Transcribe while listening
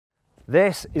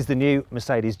This is the new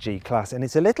Mercedes G-Class, and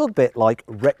it's a little bit like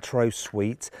retro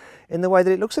sweet in the way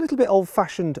that it looks a little bit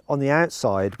old-fashioned on the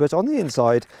outside, but on the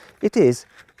inside it is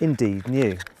indeed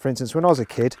new. For instance, when I was a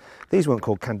kid, these weren't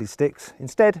called candy sticks.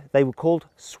 Instead, they were called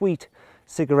sweet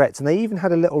cigarettes, and they even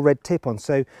had a little red tip on,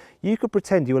 so you could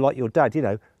pretend you were like your dad, you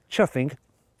know, chuffing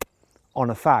on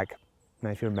a fag. Now,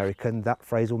 if you're American, that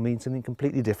phrase will mean something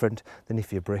completely different than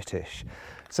if you're British.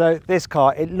 So this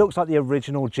car, it looks like the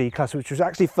original G-Class, which was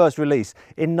actually first released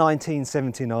in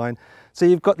 1979. So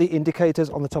you've got the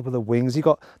indicators on the top of the wings, you've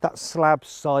got that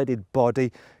slab-sided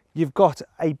body, you've got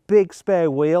a big spare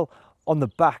wheel on the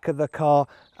back of the car,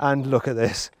 and look at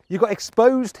this. You've got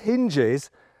exposed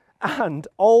hinges and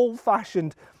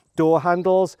old-fashioned door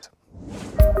handles.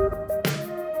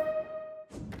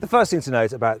 The first thing to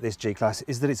note about this G-Class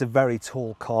is that it's a very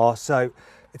tall car, so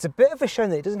it's a bit of a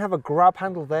shame that it doesn't have a grab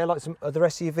handle there like some other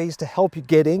SUVs to help you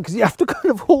get in, because you have to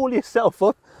kind of haul yourself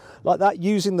up like that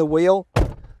using the wheel.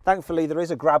 Thankfully, there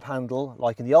is a grab handle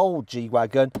like in the old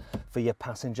G-Wagon for your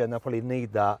passenger, and they'll probably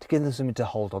need that to give them something to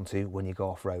hold on to when you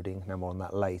go off-roading. No more on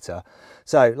that later.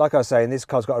 So, like I was saying, this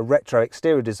car's got a retro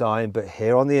exterior design, but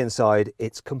here on the inside,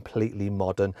 it's completely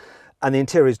modern. And the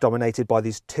interior is dominated by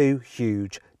these two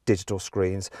huge digital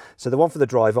screens. So the one for the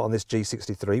driver on this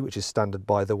G63, which is standard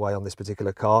by the way on this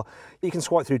particular car, you can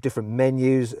swipe through different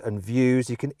menus and views.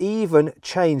 You can even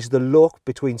change the look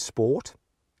between sport,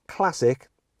 classic,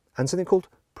 and something called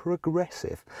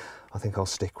progressive. I think I'll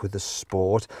stick with the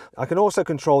sport. I can also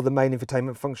control the main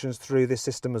infotainment functions through this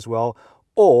system as well,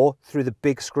 or through the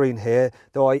big screen here,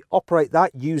 though I operate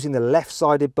that using the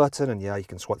left-sided button, and yeah, you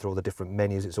can swipe through all the different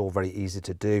menus, it's all very easy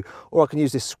to do. Or I can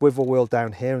use this swivel wheel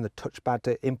down here and the touchpad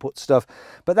to input stuff,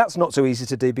 but that's not so easy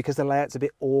to do because the layout's a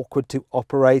bit awkward to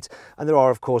operate, and there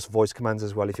are of course voice commands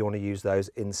as well if you want to use those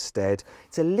instead.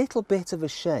 It's a little bit of a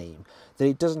shame that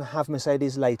it doesn't have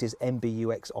Mercedes' latest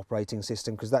MBUX operating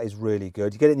system, because that is really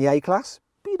good. You get it in the A-Class,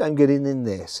 but you don't get it in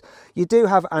this. You do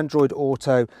have Android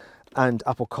Auto and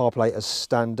Apple CarPlay as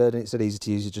standard, and it's that easy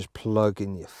to use. You just plug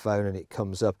in your phone and it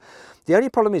comes up. The only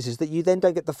problem is that you then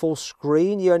don't get the full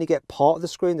screen. You only get part of the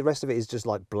screen. The rest of it is just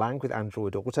like blank with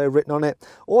Android Auto written on it.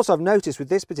 Also, I've noticed with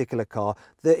this particular car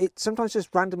that it sometimes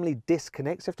just randomly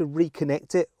disconnects. You have to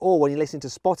reconnect it, or when you listen to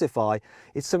Spotify,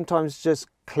 it sometimes just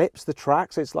clips the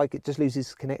track, so it's like it just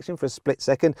loses connection for a split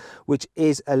second, which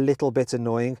is a little bit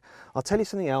annoying. I'll tell you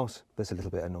something else that's a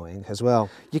little bit annoying as well.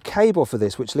 Your cable for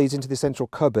this, which leads into the central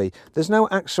cubby, there's no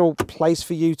actual place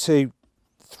for you to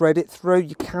thread it through.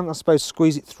 You can, I suppose,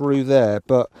 squeeze it through there,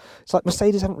 but it's like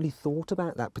Mercedes haven't really thought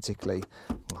about that particularly.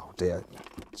 Oh dear.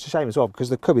 It's a shame as well, because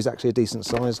the cubby is actually a decent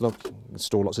size. Look, you can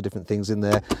store lots of different things in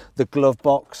there. The glove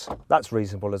box, that's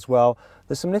reasonable as well.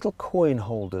 There's some little coin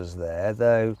holders there,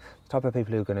 though the type of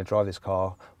people who are going to drive this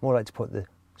car more like to put the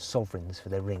sovereigns for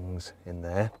their rings in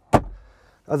there.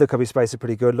 Other cubby space are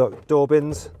pretty good. Look, door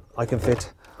bins, I can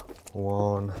fit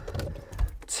 1,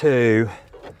 2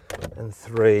 and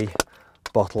 3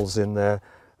 bottles in there,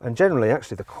 and generally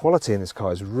actually the quality in this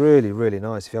car is really, really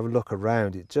nice. If you have a look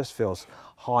around, it just feels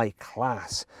high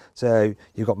class. So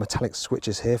you've got metallic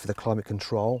switches here for the climate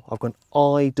control. I've got an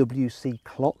IWC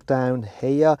clock down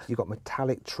here. You've got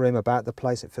metallic trim about the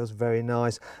place. It feels very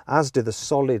nice, as do the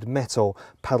solid metal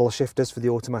paddle shifters for the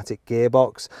automatic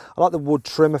gearbox. I like the wood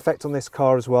trim effect on this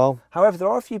car as well. However, there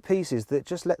are a few pieces that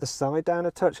just let the side down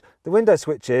a touch. The window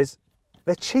switches,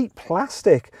 they're cheap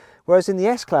plastic, whereas in the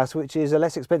S-Class, which is a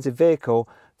less expensive vehicle,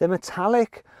 they're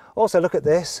metallic. Also, look at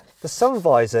this. The sun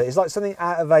visor is like something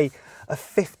out of a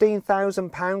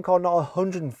 £15,000 car, not a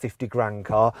 150 grand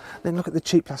car. Then look at the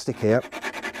cheap plastic here.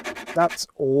 That's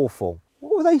awful.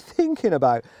 What were they thinking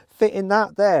about fitting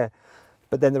that there?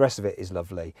 But then the rest of it is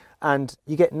lovely. And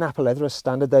you get Nappa leather as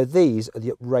standard, though these are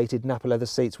the uprated Nappa leather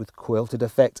seats with quilted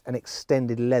effect and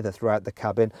extended leather throughout the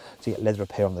cabin. So you get leather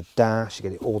up here on the dash, you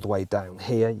get it all the way down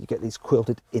here, you get these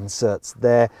quilted inserts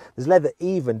there. There's leather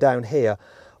even down here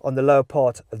on the lower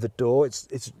part of the door.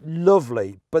 It's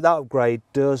lovely, but that upgrade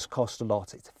does cost a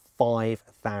lot. It's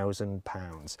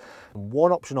 £5,000. And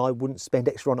one option I wouldn't spend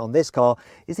extra on this car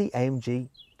is the AMG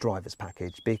driver's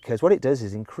package, because what it does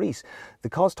is increase the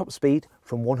car's top speed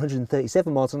from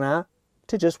 137 miles an hour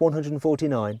to just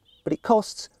 149, but it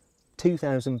costs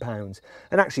 £2,000.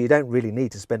 And actually you don't really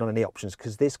need to spend on any options,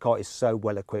 because this car is so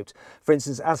well equipped. For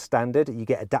instance, as standard, you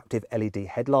get adaptive LED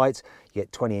headlights, you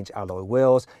get 20-inch alloy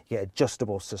wheels, you get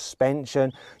adjustable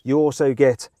suspension, you also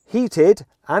get heated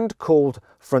and cooled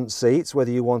front seats, whether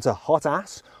you want a hot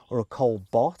ass or a cold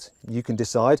bot, you can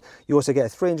decide. You also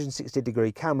get a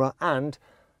 360-degree camera and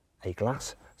a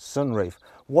glass sunroof.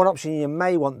 One option you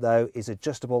may want though is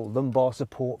adjustable lumbar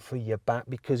support for your back,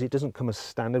 because it doesn't come as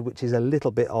standard, which is a little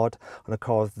bit odd on a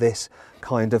car of this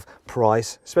kind of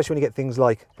price, especially when you get things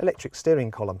like electric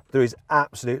steering column. There is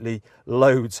absolutely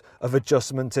loads of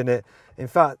adjustment in it. In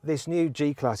fact, this new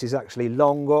G-Class is actually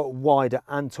longer, wider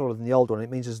and taller than the old one. It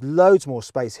means there's loads more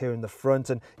space here in the front,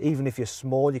 and even if you're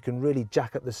small, you can really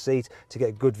jack up the seat to get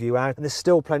a good view out. And there's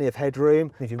still plenty of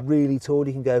headroom. If you're really tall,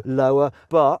 you can go lower.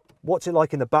 But what's it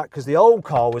like in the back? Because the old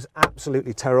car was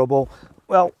absolutely terrible.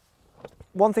 Well,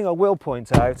 one thing I will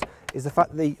point out is the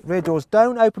fact that the rear doors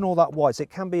don't open all that wide, so it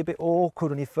can be a bit awkward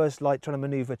when you first like trying to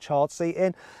manoeuvre a child seat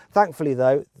in. Thankfully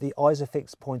though, the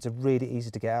ISOFIX points are really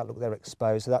easy to get out. Look, they're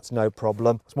exposed, so that's no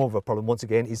problem. It's more of a problem once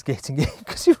again is getting in,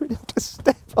 because you really have to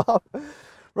step up.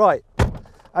 Right,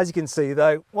 as you can see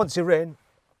though, once you're in,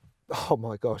 oh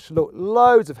my gosh, look,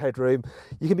 loads of headroom.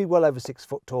 You can be well over 6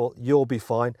 foot tall, you'll be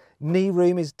fine. Knee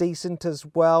room is decent as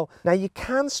well. Now you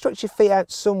can stretch your feet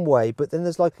out some way, but then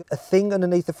there's like a thing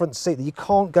underneath the front seat that you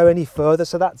can't go any further,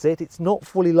 so that's it. It's not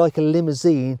fully like a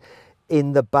limousine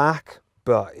in the back,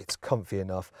 but it's comfy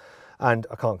enough. And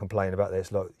I can't complain about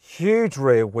this. Look, huge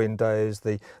rear windows,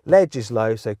 the ledge is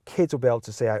low, so kids will be able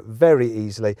to see out very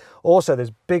easily. Also, there's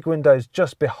big windows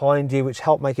just behind you, which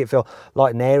help make it feel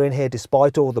light and air in here,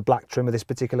 despite all the black trim of this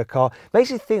particular car. Makes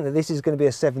you think that this is going to be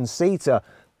a 7-seater,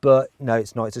 but no,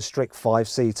 it's not. It's a strict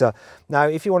 5-seater. Now,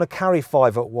 if you want to carry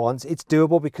 5 at once, it's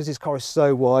doable because this car is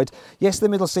so wide. Yes, the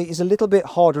middle seat is a little bit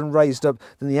harder and raised up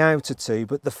than the outer two,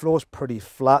 but the floor's pretty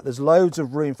flat. There's loads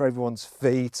of room for everyone's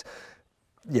feet.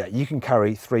 Yeah, you can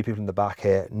carry 3 people in the back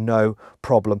here, no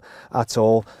problem at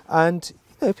all. And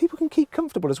you know, people can keep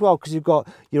comfortable as well, because you've got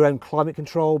your own climate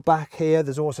control back here.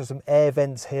 There's also some air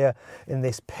vents here in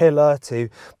this pillar to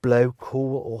blow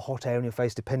cool or hot air in your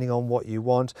face, depending on what you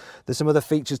want. There's some other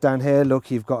features down here. Look,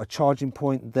 you've got a charging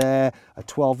point there, a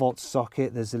 12-volt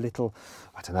socket. There's a little,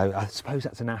 I don't know, I suppose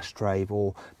that's an ashtray,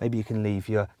 or maybe you can leave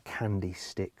your candy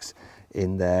sticks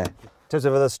in there. In terms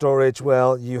of other storage,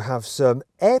 well, you have some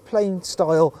airplane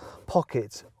style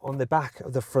pockets on the back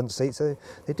of the front seat, so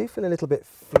they do feel a little bit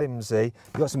flimsy.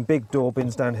 You've got some big door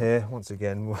bins down here, once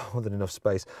again more than enough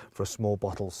space for a small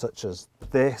bottle such as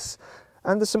this.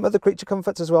 And there's some other creature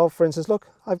comforts as well. For instance, look,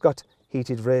 I've got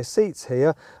heated rear seats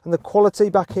here, and the quality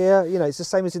back here, you know, it's the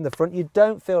same as in the front. You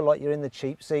don't feel like you're in the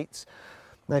cheap seats.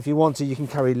 Now, if you want to, you can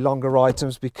carry longer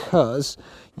items, because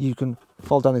you can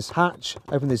fold down this hatch,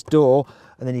 open this door,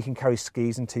 and then you can carry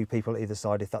skis and 2 people either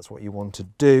side if that's what you want to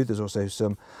do. There's also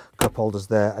some cup holders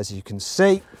there, as you can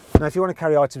see. Now, if you want to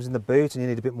carry items in the boot and you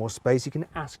need a bit more space, you can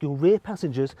ask your rear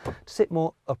passengers to sit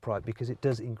more upright, because it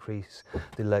does increase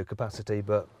the load capacity,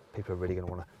 but people are really going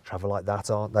to want to travel like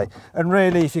that, aren't they? And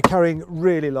really, if you're carrying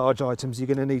really large items, you're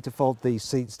going to need to fold these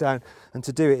seats down, and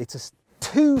to do it, it's a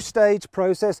 2-stage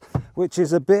process, which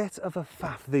is a bit of a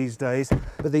faff these days.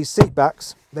 But these seat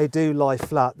backs, they do lie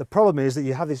flat. The problem is that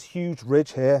you have this huge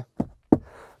ridge here.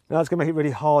 Now it's going to make it really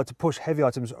hard to push heavy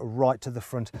items right to the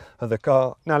front of the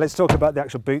car. Now let's talk about the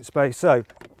actual boot space. So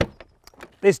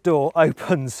this door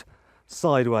opens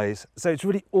sideways, so it's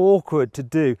really awkward to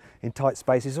do in tight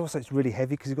spaces. Also, it's really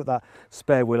heavy because you've got that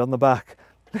spare wheel on the back.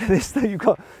 Look at this thing, you've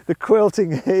got the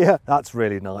quilting here. That's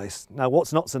really nice. Now,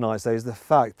 what's not so nice though is the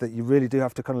fact that you really do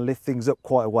have to kind of lift things up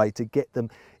quite a way to get them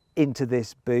into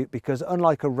this boot, because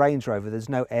unlike a Range Rover, there's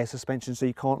no air suspension, so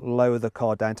you can't lower the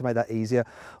car down to make that easier.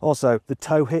 Also, the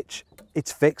tow hitch,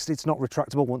 it's fixed, it's not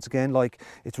retractable once again like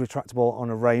it's retractable on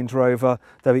a Range Rover,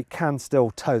 though it can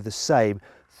still tow the same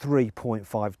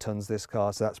 3.5 tons this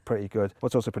car, so that's pretty good.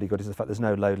 What's also pretty good is the fact there's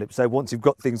no load lip, so once you've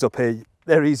got things up here,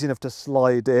 they're easy enough to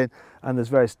slide in, and there's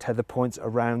various tether points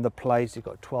around the place. You've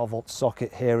got a 12-volt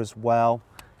socket here as well.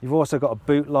 You've also got a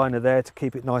boot liner there to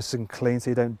keep it nice and clean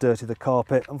so you don't dirty the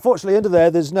carpet. Unfortunately, under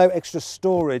there's no extra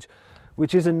storage,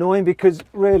 which is annoying, because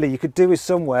really you could do with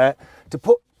somewhere to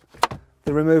put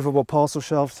the removable parcel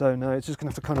shelf. So no, it's just gonna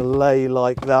have to kind of lay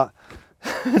like that.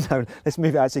 No, let's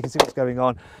move it out so you can see what's going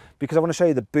on, because I want to show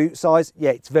you the boot size.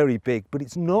 Yeah, it's very big, but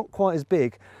it's not quite as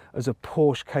big as a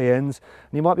Porsche Cayenne's.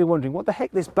 And you might be wondering what the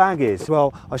heck this bag is.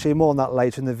 Well, I'll show you more on that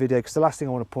later in the video, because the last thing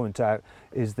I want to point out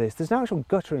is this. There's no actual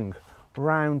guttering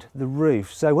round the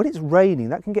roof, so when it's raining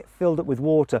that can get filled up with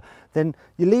water. Then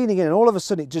you're leaning in and all of a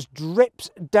sudden it just drips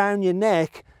down your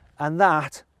neck, and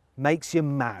that makes you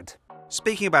mad.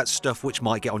 Speaking about stuff which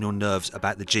might get on your nerves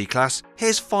about the G-Class,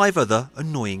 here's 5 other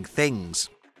annoying things.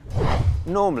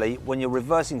 Normally, when your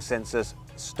reversing sensors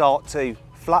start to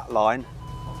flatline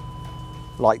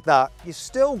like that, you've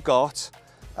still got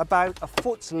about a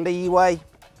foot's leeway.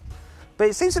 But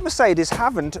it seems that Mercedes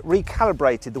haven't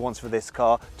recalibrated the ones for this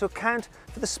car to account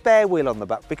for the spare wheel on the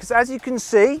back, because as you can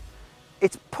see,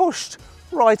 it's pushed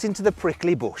right into the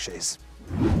prickly bushes.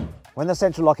 When the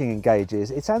central locking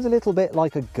engages, it sounds a little bit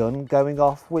like a gun going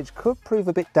off, which could prove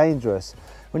a bit dangerous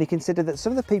when you consider that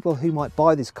some of the people who might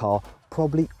buy this car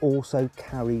probably also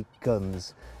carry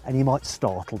guns, and you might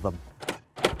startle them.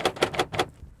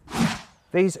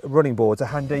 These running boards are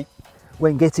handy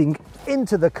when getting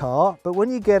into the car, but when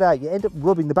you get out, you end up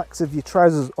rubbing the backs of your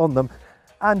trousers on them,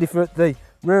 and if you're at the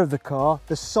rear of the car,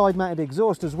 the side mounted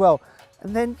exhaust as well,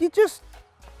 and then you're just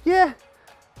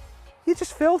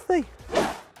filthy.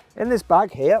 In this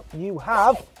bag here, you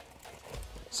have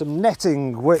some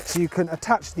netting which you can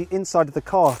attach to the inside of the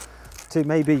car to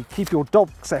maybe keep your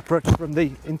dog separate from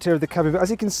the interior of the cabin. But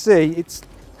as you can see, it's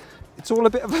all a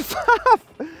bit of a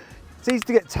faff. It's easy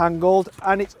to get tangled,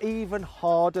 and it's even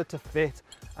harder to fit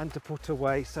and to put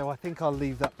away. So I think I'll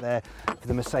leave that there for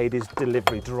the Mercedes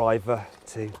delivery driver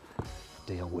to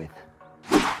deal with.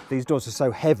 These doors are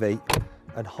so heavy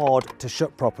and hard to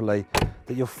shut properly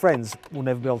that your friends will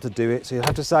never be able to do it, so you'll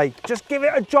have to say, just give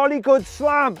it a jolly good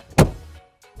slam.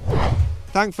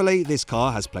 Thankfully, this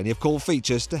car has plenty of cool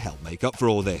features to help make up for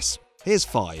all this. Here's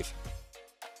 5.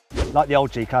 Like the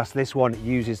old G-Class, this one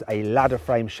uses a ladder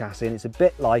frame chassis, and it's a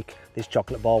bit like this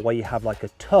chocolate bar where you have like a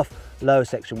tough lower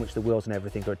section which the wheels and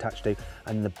everything are attached to,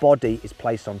 and the body is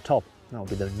placed on top. That'll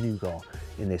be the nougat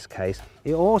in this case.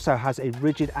 It also has a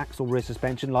rigid axle rear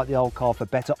suspension like the old car for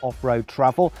better off-road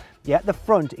travel. Yet at the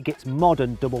front it gets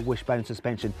modern double wishbone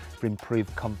suspension for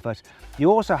improved comfort.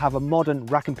 You also have a modern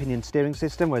rack and pinion steering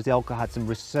system, whereas the old car had some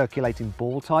recirculating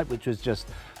ball type, which was just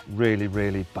really,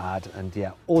 really bad. And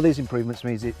yeah, all these improvements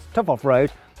means it's tough off-road,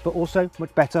 but also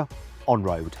much better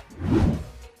on-road.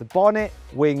 The bonnet,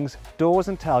 wings, doors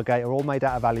and tailgate are all made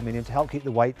out of aluminium to help keep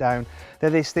the weight down,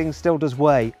 though this thing still does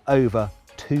weigh over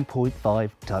 2.5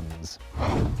 tonnes.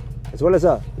 As well as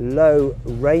a low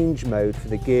range mode for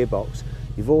the gearbox,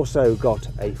 you've also got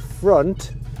a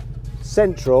front,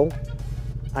 central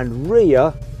and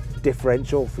rear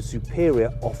differential for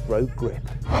superior off-road grip.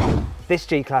 This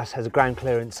G-Class has a ground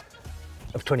clearance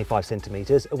of 25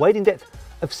 centimetres, a wading depth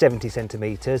of 70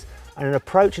 centimetres and an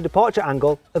approach and departure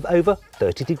angle of over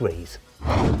 30 degrees.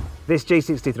 This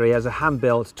G63 has a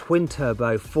hand-built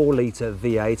twin-turbo 4-litre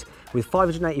V8 with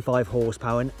 585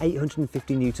 horsepower and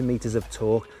 850 newton meters of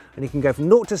torque, and it can go from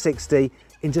 0 to 60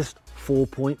 in just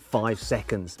 4.5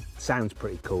 seconds. Sounds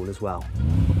pretty cool as well.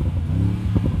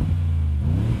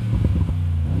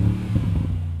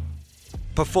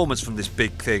 Performance from this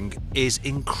big thing is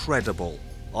incredible.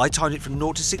 I timed it from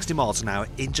 0 to 60 miles an hour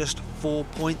in just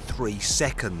 4.3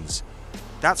 seconds.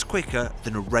 That's quicker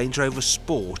than a Range Rover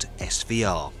Sport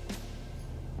SVR.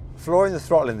 Flooring the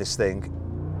throttle in this thing,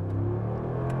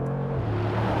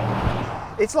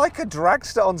 it's like a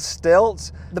dragster on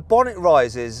stilts. The bonnet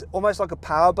rises almost like a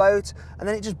powerboat, and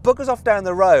then it just buggers off down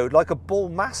the road like a bull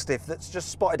mastiff that's just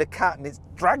spotted a cat, and it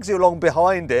drags you along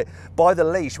behind it by the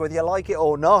leash, whether you like it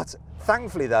or not.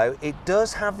 Thankfully though, it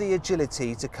does have the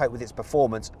agility to cope with its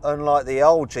performance, unlike the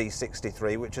old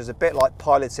G63, which is a bit like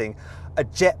piloting a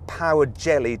jet-powered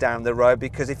jelly down the road,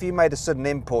 because if you made a sudden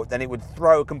import, then it would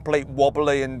throw a complete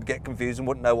wobbly and get confused and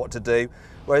wouldn't know what to do,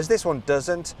 whereas this one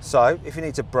doesn't. So if you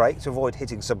need to brake to avoid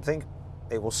hitting something,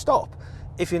 it will stop.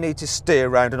 If you need to steer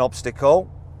around an obstacle,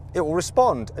 it will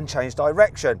respond and change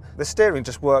direction. The steering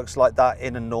just works like that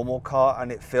in a normal car,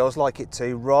 and it feels like it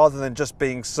too, rather than just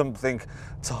being something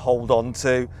to hold on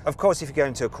to. Of course, if you go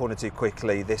into a corner too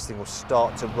quickly, this thing will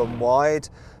start to run wide,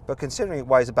 but considering it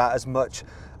weighs about as much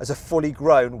as a fully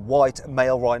grown white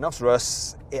male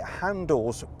rhinoceros, it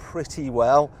handles pretty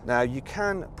well. Now, you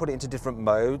can put it into different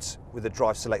modes with the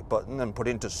drive select button and put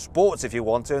it into sports if you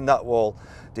want to, and that will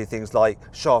do things like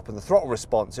sharpen the throttle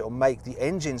response. It will make the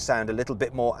engine sound a little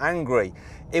bit more angry.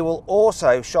 It will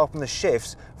also sharpen the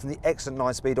shifts from the excellent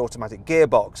 9-speed automatic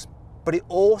gearbox, but it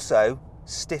also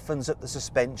stiffens up the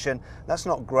suspension. That's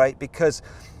not great because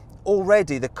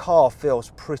already the car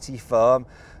feels pretty firm.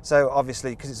 So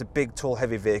obviously, because it's a big, tall,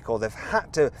 heavy vehicle, they've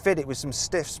had to fit it with some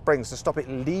stiff springs to stop it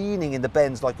leaning in the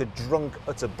bends like a drunk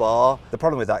at a bar. The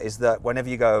problem with that is that whenever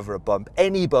you go over a bump,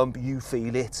 any bump, you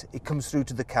feel it. It comes through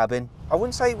to the cabin. I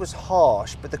wouldn't say it was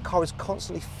harsh, but the car is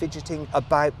constantly fidgeting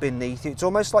about beneath you. It's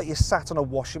almost like you're sat on a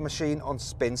washing machine on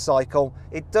spin cycle.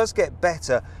 It does get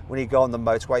better when you go on the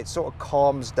motorway. It sort of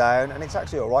calms down, and it's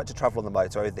actually all right to travel on the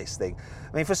motorway with this thing.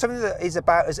 I mean, for something that is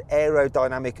about as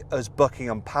aerodynamic as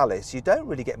Buckingham Palace, you don't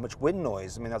really get much wind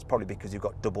noise. I mean, that's probably because you've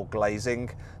got double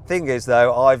glazing. Thing is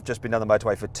though, I've just been down the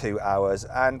motorway for 2 hours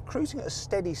and cruising at a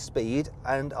steady speed,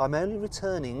 and I'm only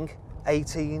returning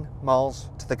 18 miles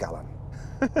to the gallon.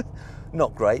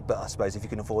 Not great, but I suppose if you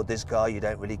can afford this car, you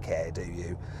don't really care, do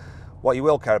you? What you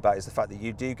will care about is the fact that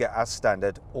you do get, as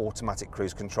standard, automatic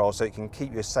cruise control, so it can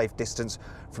keep you a safe distance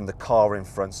from the car in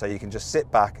front, so you can just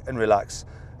sit back and relax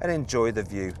and enjoy the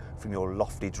view from your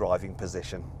lofty driving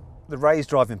position. The raised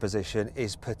driving position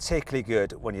is particularly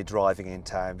good when you're driving in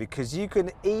town, because you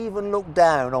can even look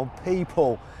down on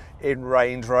people in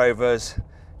Range Rovers.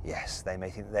 Yes, they may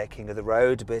think they're king of the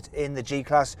road, but in the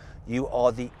G-Class, you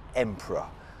are the emperor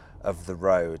of the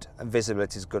road, and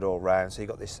visibility is good all round. So you've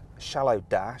got this shallow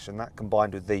dash, and that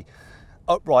combined with the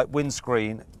upright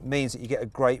windscreen means that you get a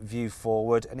great view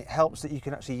forward, and it helps that you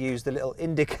can actually use the little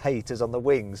indicators on the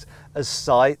wings as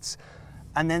sights.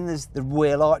 And then there's the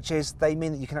wheel arches. They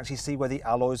mean that you can actually see where the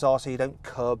alloys are, so you don't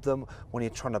curb them when you're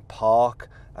trying to park.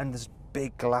 And there's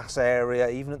big glass area,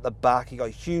 even at the back. You've got a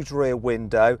huge rear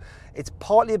window. It's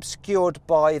partly obscured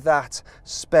by that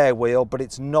spare wheel, but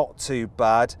it's not too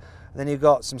bad. And then you've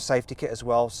got some safety kit as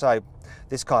well. So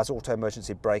this car has auto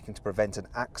emergency braking to prevent an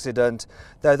accident.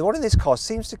 Though the one in this car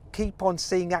seems to keep on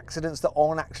seeing accidents that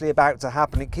aren't actually about to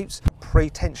happen. It keeps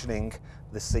pre-tensioning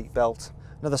the seatbelt.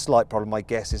 Another slight problem, I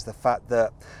guess, is the fact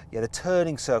that the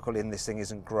turning circle in this thing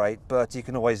isn't great, but you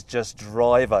can always just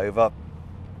drive over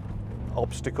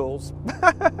obstacles.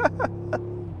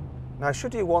 Now,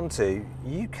 should you want to,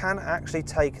 you can actually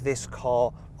take this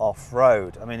car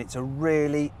off-road. I mean, it's a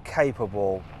really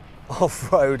capable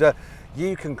off-roader.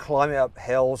 You can climb it up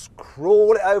hills,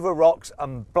 crawl it over rocks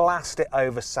and blast it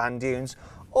over sand dunes,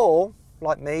 or,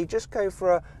 like me, just go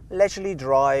for a leisurely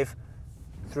drive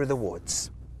through the woods.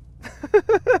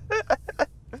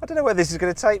 I don't know where this is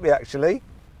going to take me, actually.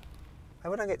 And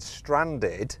when I get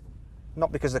stranded,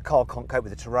 not because the car can't cope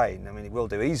with the terrain, I mean, it will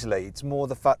do easily, it's more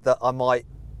the fact that I might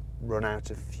run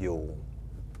out of fuel.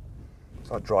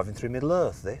 It's like driving through Middle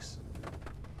Earth, this.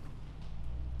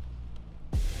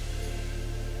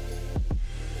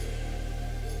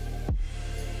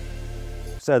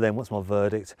 So then, what's my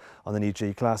verdict on the new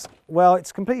G-Class? Well,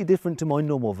 it's completely different to my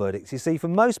normal verdicts. You see, for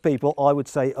most people, I would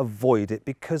say avoid it,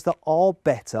 because there are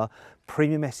better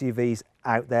premium SUVs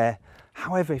out there.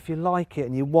 However, if you like it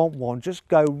and you want one, just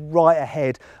go right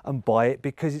ahead and buy it,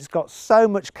 because it's got so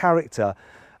much character.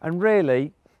 And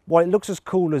really, while it looks as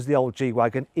cool as the old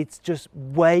G-Wagon, it's just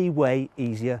way, way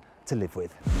easier to live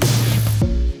with.